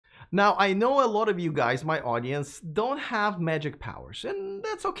Now, I know a lot of you guys, my audience, don't have magic powers, and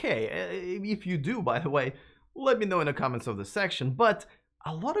that's okay. If you do, by the way, let me know in the comments of the section, but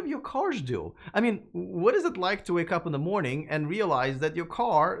a lot of your cars do. I mean, what is it like to wake up in the morning and realize that your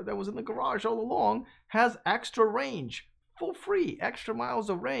car that was in the garage all along has extra range? For free, extra miles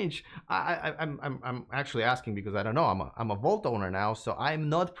of range. I'm actually asking because I don't know. I'm a Volt owner now, so I'm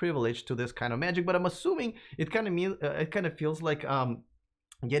not privileged to this kind of magic. But I'm assuming it kind of feels like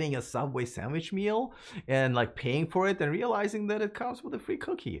getting a Subway sandwich meal and like paying for it and realizing that it comes with a free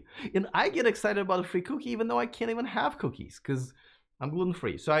cookie. And I get excited about a free cookie even though I can't even have cookies because I'm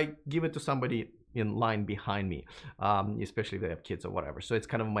gluten-free. So I give it to somebody in line behind me, especially if they have kids or whatever. So it's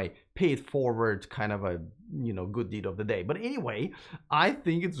kind of my paid forward kind of a, good deed of the day. But anyway, I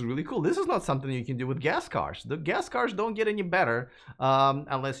think it's really cool. This is not something you can do with gas cars. The gas cars don't get any better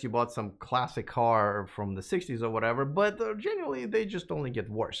unless you bought some classic car from the 60s or whatever. But generally, they just only get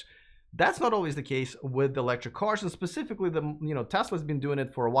worse. That's not always the case with electric cars, and specifically Tesla's been doing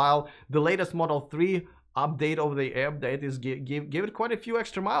it for a while. The latest Model 3 update over the air update is give it quite a few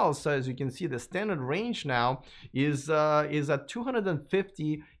extra miles. So as you can see, the standard range now is at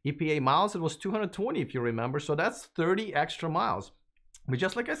 250 EPA miles. It was 220 if you remember, so that's 30 extra miles. But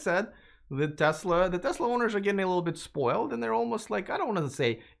just like I said, the Tesla owners are getting a little bit spoiled, and they're almost like, I don't want to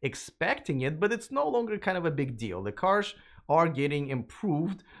say expecting it, but it's no longer kind of a big deal. The cars are getting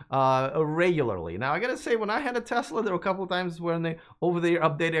improved regularly. Now I gotta say, when I had a Tesla, there were a couple of times when the over-the-air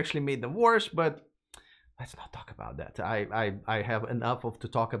update actually made them worse, but let's not talk about that. I have enough to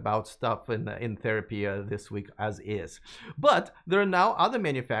talk about stuff in therapy this week as is. But there are now other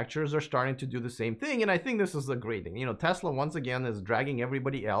manufacturers are starting to do the same thing, and I think this is a great thing. Tesla once again is dragging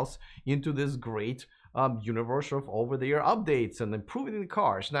everybody else into this great universe of over-the-air updates and improving the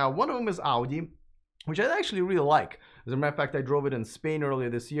cars. Now, one of them is Audi, which I actually really like. As a matter of fact, I drove it in Spain earlier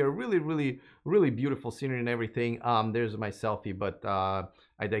this year. Really, really, really beautiful scenery and everything. There's my selfie, but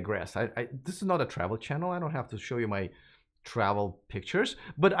I digress. This is not a travel channel. I don't have to show you my travel pictures,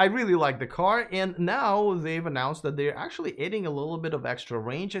 but I really like the car, and now they've announced that they're actually adding a little bit of extra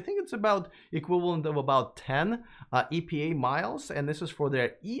range. I think it's about equivalent of about 10 EPA miles, and this is for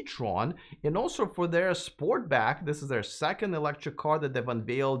their e-tron and also for their Sportback. This is their second electric car that they've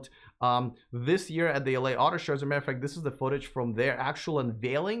unveiled this year at the LA Auto Show. As a matter of fact, this is the footage from their actual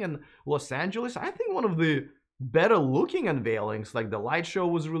unveiling in Los Angeles. I think one of the better looking unveilings. Like the light show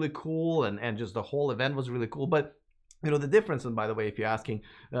was really cool, and just the whole event was really cool. But the difference, and by the way, if you're asking,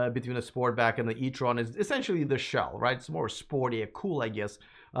 between a Sportback and the e-tron is essentially the shell, right? It's more sporty, cool, I guess,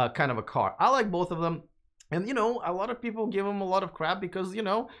 kind of a car. I like both of them. And, a lot of people give them a lot of crap because,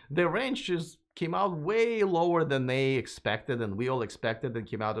 their range came out way lower than they expected, and we all expected. It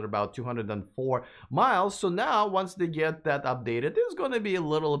came out at about 204 miles. So now, once they get that updated, it's going to be a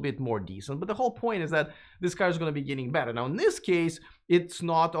little bit more decent. But the whole point is that this car is going to be getting better. Now, in this case, it's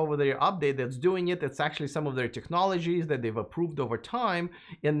not over their update that's doing it. It's actually some of their technologies that they've approved over time,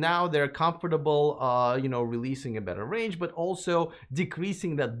 and now they're comfortable, releasing a better range, but also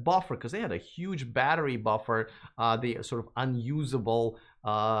decreasing that buffer because they had a huge battery buffer, the sort of unusable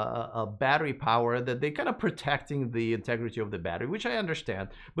battery power that they kind of protecting the integrity of the battery, which I understand,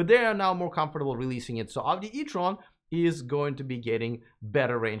 but they are now more comfortable releasing it. So Audi e-tron is going to be getting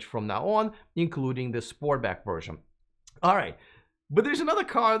better range from now on, including the Sportback version. All right. But there's another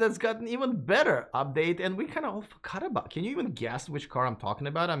car that's got an even better update, and we kind of all forgot about. Can you even guess which car I'm talking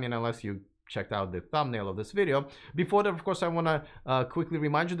about? I mean, unless you checked out the thumbnail of this video. Before that, of course, I want to quickly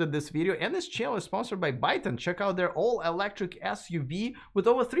remind you that this video and this channel is sponsored by Byton. Check out their all-electric SUV with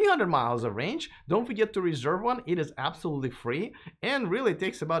over 300 miles of range. Don't forget to reserve one. It is absolutely free and really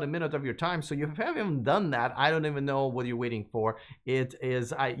takes about a minute of your time. So if you haven't even done that, I don't even know what you're waiting for. It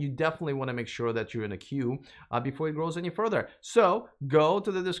is, you definitely want to make sure that you're in a queue before it grows any further. So go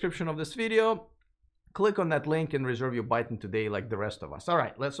to the description of this video, click on that link and reserve your Byton today like the rest of us. All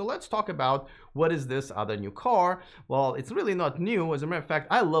right, let's talk about what is this other new car. Well, it's really not new. As a matter of fact,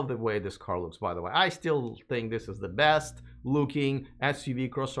 I love the way this car looks, by the way. I still think this is the best looking SUV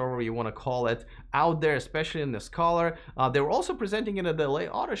crossover, you want to call it, out there, especially in this color. They were also presenting it at the LA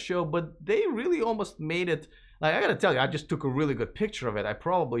Auto Show, but they really almost made it, like, I gotta tell you, I just took a really good picture of it. I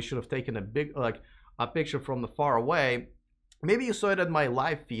probably should have taken a picture from the far away. Maybe you saw it at my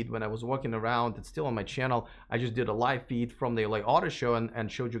live feed when I was walking around. It's still on my channel. I just did a live feed from the LA Auto Show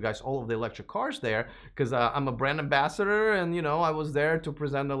and showed you guys all of the electric cars there because I'm a brand ambassador, and I was there to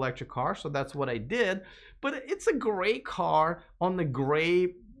present the electric car, so that's what I did. But it's a gray car on the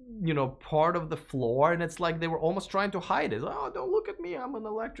gray part of the floor, and it's like they were almost trying to hide it. Oh, don't look at me, I'm an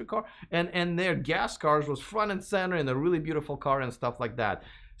electric car. And their gas cars was front and center in a really beautiful car and stuff like that.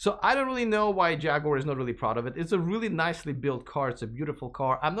 So I don't really know why Jaguar is not really proud of it. It's a really nicely built car. It's a beautiful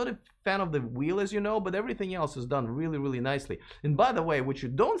car. I'm not a fan of the wheel, as you know, but everything else is done really, really nicely. And by the way, which you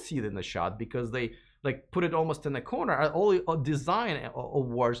don't see it in the shot because they like put it almost in the corner, are all design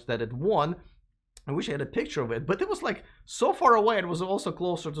awards that it won. I wish I had a picture of it, but it was like so far away. It was also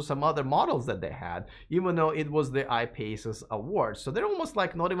closer to some other models that they had, even though it was the iPaces award. So they're almost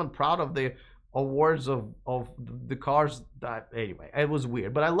like not even proud of the awards of the cars. That anyway, it was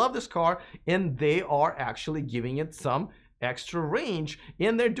weird, but I love this car, and they are actually giving it some extra range,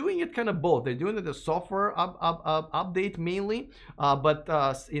 and they're doing it kind of both. They're doing it the software update mainly, but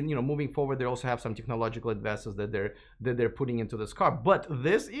in moving forward, they also have some technological advances that they're putting into this car. But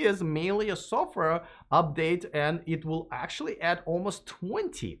this is mainly a software update, and it will actually add almost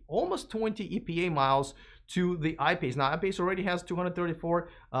 20 EPA miles to the iPace. Now, iPace already has 234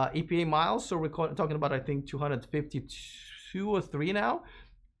 EPA miles, so we're talking about, I think, 252 or 3 now.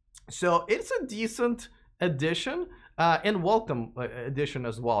 So it's a decent addition, and welcome addition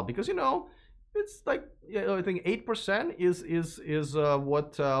as well, because it's like I think 8% is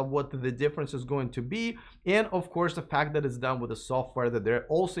what the difference is going to be. And of course, the fact that it's done with the software, that they're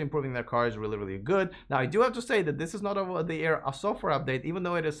also improving their car, is really, really good. Now, I do have to say that this is not over the air a software update. Even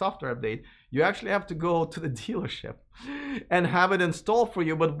though it is software update, you actually have to go to the dealership and have it installed for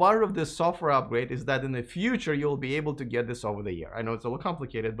you. But part of this software upgrade is that in the future you'll be able to get this over the air. I know it's a little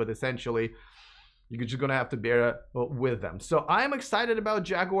complicated, but essentially you're just gonna have to bear with them. So I'm excited about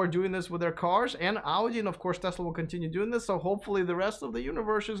Jaguar doing this with their cars, and Audi, and of course Tesla will continue doing this. So hopefully the rest of the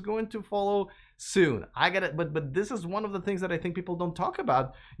universe is going to follow soon. I get it, but this is one of the things that I think people don't talk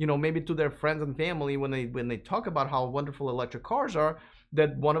about. Maybe to their friends and family when they talk about how wonderful electric cars are.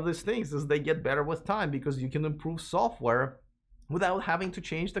 That one of these things is they get better with time because you can improve software without having to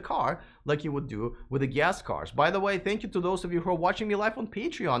change the car like you would do with the gas cars. By the way, thank you to those of you who are watching me live on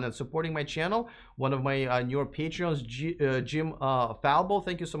Patreon and supporting my channel. One of my newer Patreons, Jim Falbo,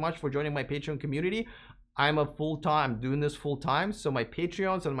 thank you so much for joining my Patreon community. I'm doing this full-time, so my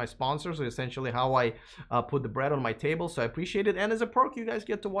Patreons and my sponsors are essentially how I put the bread on my table, so I appreciate it. And as a perk, you guys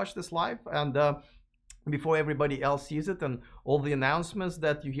get to watch this live, and before everybody else sees it, and all the announcements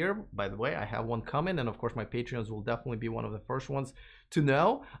that you hear. By the way, I have one coming, and of course my Patreons will definitely be one of the first ones to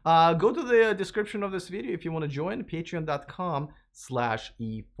know. Go to the description of this video if you want to join,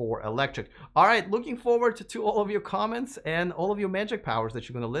 patreon.com/E4Electric. All right, looking forward to all of your comments and all of your magic powers that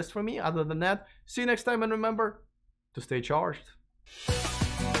you're going to list for me. Other than that, see you next time, and remember to stay charged.